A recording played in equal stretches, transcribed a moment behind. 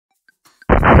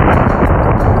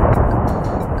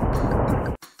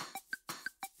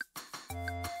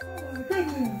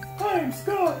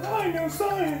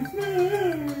science!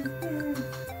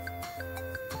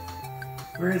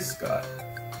 Where is Scott?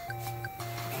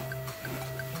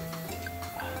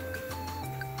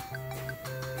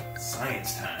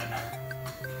 Science time.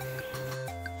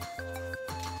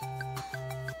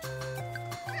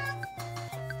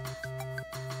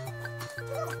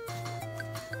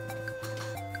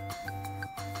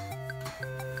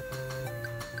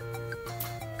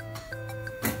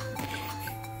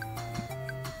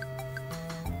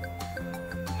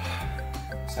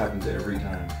 This happens every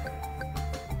time.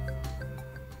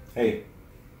 Hey.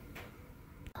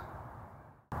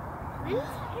 Why did I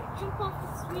jump off the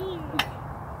screen?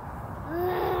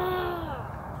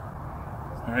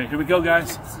 Alright, here we go,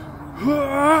 guys.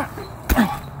 Okay.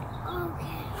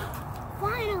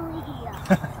 Finally.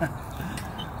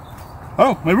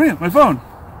 Oh, my phone.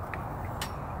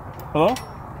 Hello?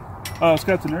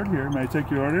 Scott the Nerd here. May I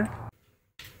take your order?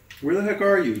 Where the heck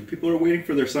are you? People are waiting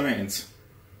for their science.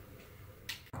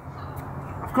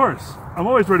 Of course. I'm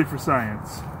always ready for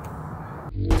science.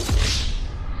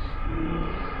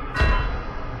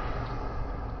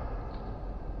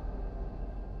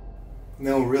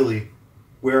 No, really.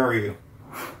 Where are you?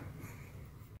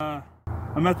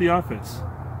 I'm at the office.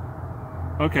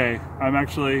 Okay, I'm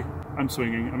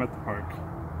swinging. I'm at the park.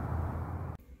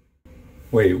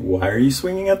 Wait, why are you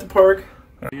swinging at the park?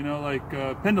 You know, like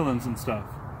pendulums and stuff.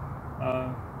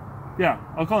 Yeah,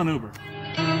 I'll call an Uber.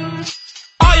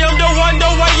 I am the one, the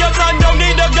way your son don't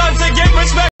need a gun to get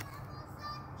respect.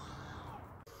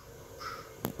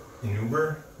 An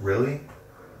Uber? Really?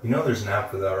 You know there's an app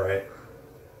for that, right?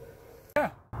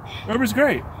 Yeah, Uber's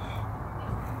great.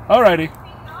 Alrighty.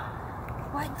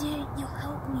 Why didn't you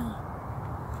help me?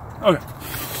 Okay.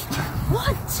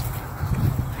 What?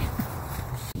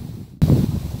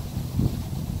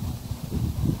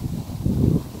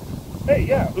 Hey,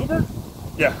 yeah, Uber?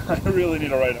 Yeah, I really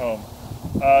need a ride home.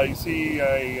 You see,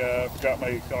 I forgot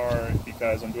my car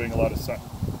because I'm doing a lot of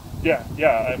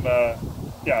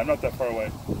I'm not that far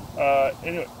away.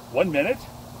 Anyway, 1 minute?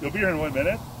 You'll be here in 1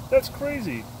 minute? That's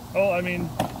crazy. Oh, I mean,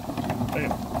 hey.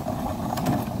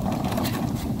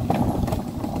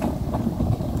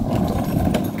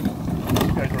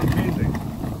 You guys are amazing.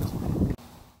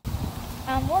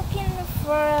 I'm looking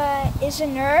for Is a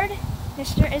Nerd,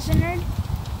 Mr. Is a Nerd.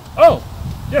 Oh,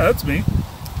 yeah, that's me.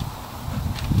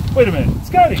 Wait a minute,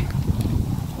 Scotty,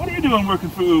 what are you doing working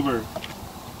for Uber?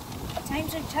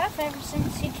 Times are tough ever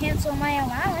since you canceled my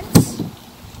allowance.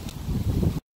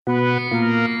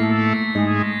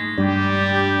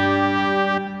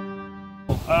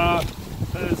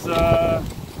 Is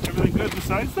everything good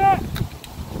besides that?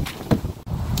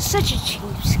 Such a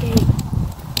cheapskate.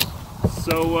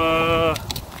 So,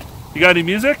 you got any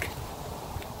music?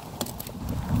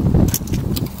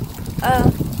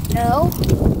 No.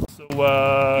 So,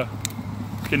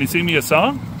 can you sing me a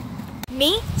song?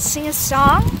 Me? Sing a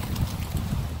song?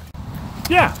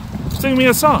 Yeah, sing me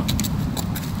a song.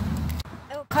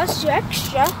 It'll cost you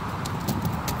extra.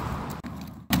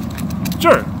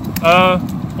 Sure.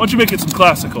 Why don't you make it some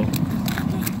classical?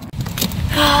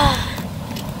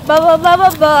 Ba ba ba ba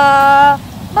ba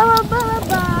ba ba ba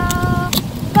ba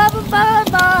ba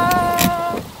ba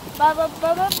ba ba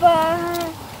ba ba ba.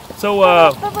 So,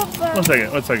 one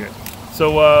second. So,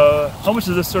 how much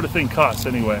does this sort of thing cost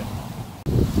anyway?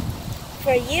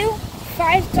 For you,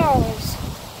 $5.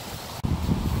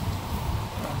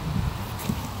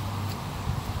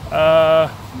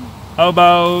 How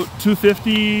about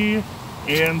 $2.50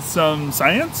 and some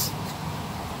science?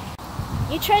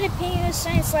 You tried to pay me with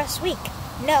science last week.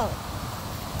 No.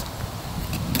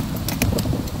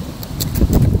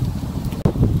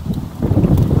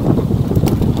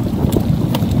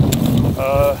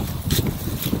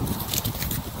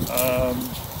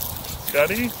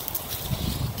 Scotty?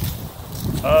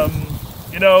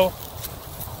 You know,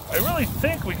 I really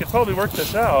think we could probably work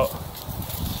this out.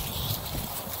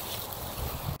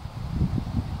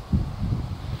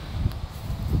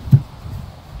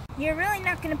 You're really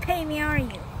not going to pay me, are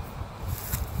you?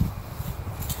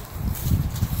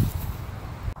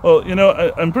 Well, you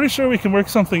know, I'm pretty sure we can work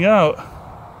something out.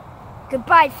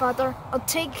 Goodbye, Father. I'll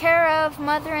take care of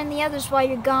Mother and the others while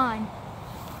you're gone.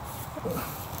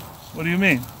 What do you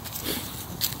mean?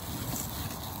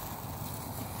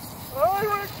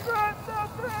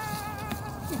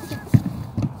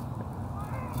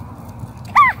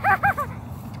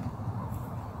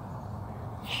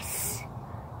 Yes.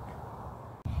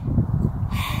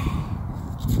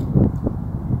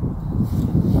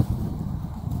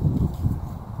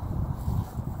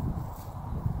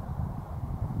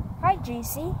 Hi,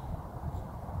 JC.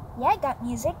 Yeah, I got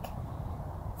music.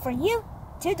 For you,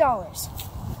 $2.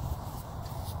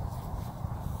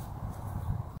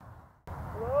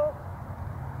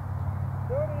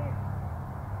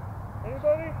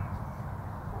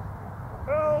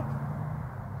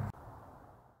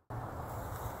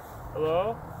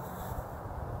 Hello?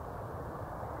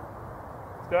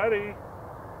 Scotty?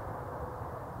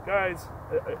 Guys,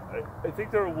 I think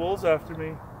there are wolves after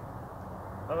me.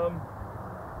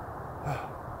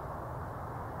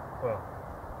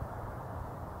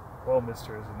 Well,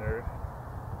 Mr. is a nerd.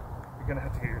 You're gonna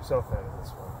have to get yourself out of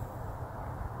this one.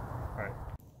 Alright.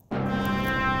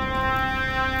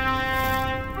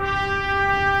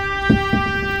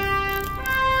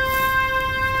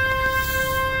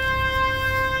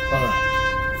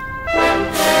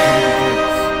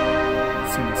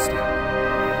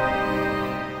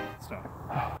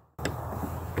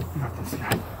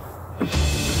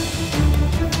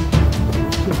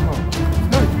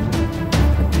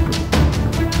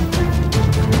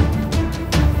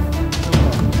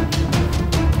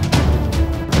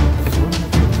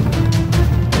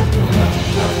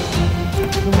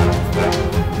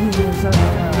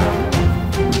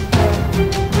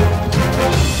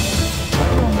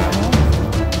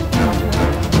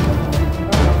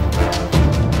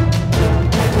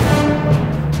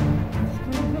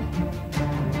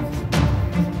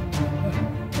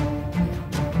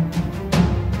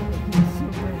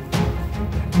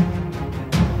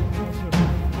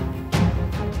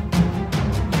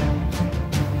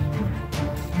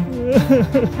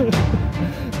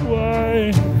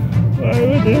 Why? Why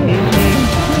would they hate me?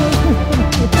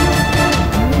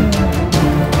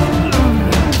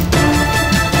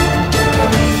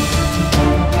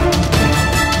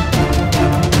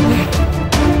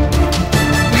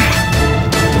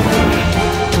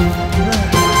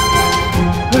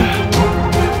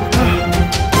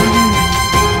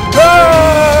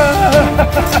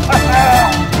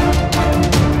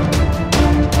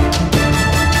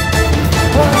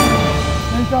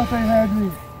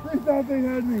 They thought they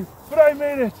had me, but I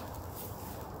made it.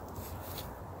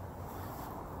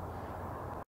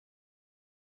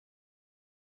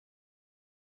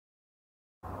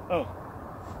 Oh,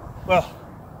 well,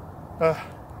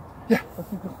 yeah.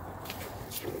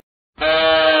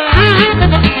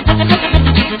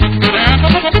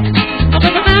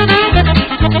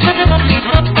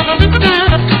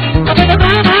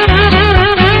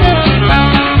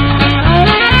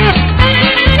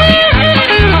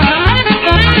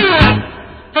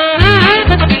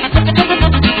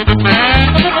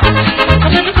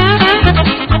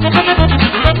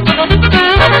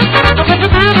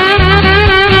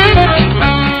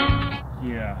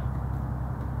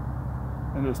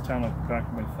 And this town like the back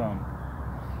of my thumb.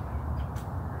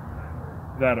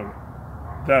 That away.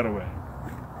 That away.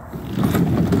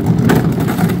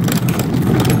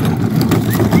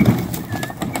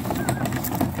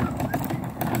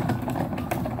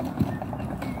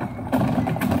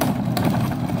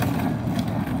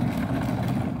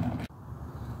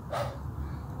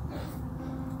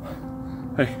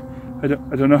 Hey, I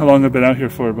don't know how long I've been out here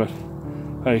for, but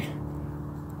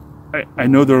I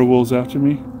know there are wolves after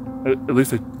me. At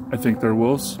least I think they're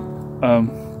wolves.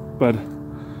 But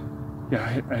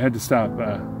yeah, I had to stop.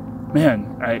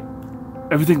 Man,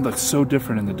 everything looks so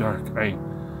different in the dark.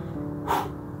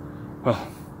 Well,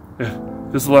 if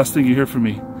this is the last thing you hear from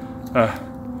me,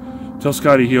 tell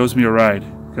Scotty he owes me a ride,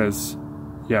 because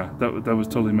yeah, that was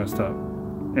totally messed up.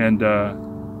 And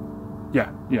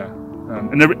yeah.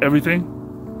 And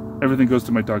everything goes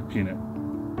to my dog Peanut.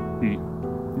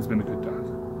 He's been a good dog.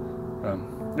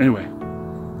 Anyway,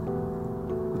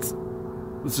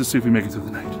 let's just see if we make it through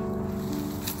the night.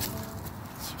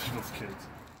 Those kids.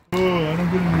 Oh, I don't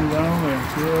get any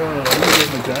allowance. Yeah, I gotta get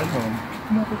my dad home.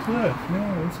 Come up the cliff. No,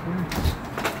 that's great.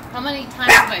 How many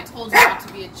times have I told you not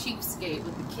to be a cheapskate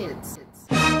with the kids?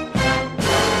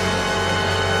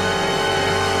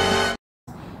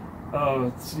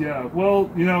 Yeah. Well,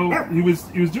 you know, he was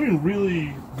doing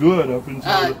really good up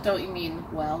until. Don't you mean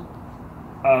well?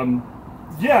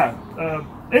 Yeah.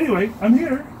 Anyway, I'm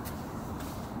here.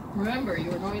 Remember,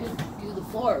 you were going to do the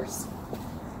floors.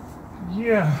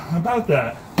 Yeah, about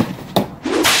that.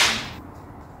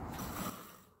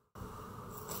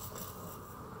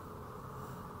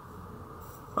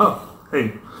 Oh,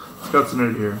 hey, Scott's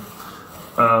Nerd here.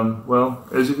 Well,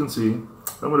 as you can see,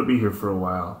 I'm going to be here for a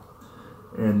while.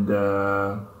 And,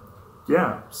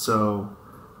 yeah, so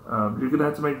you're going to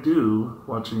have to make do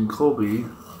watching Colby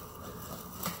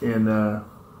and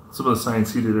some of the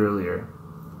science he did earlier.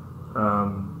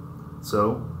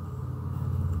 So,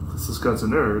 this is Scott's a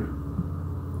Nerd.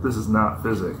 This is not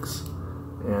physics.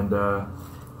 And I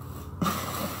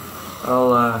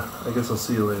guess I'll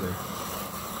see you later.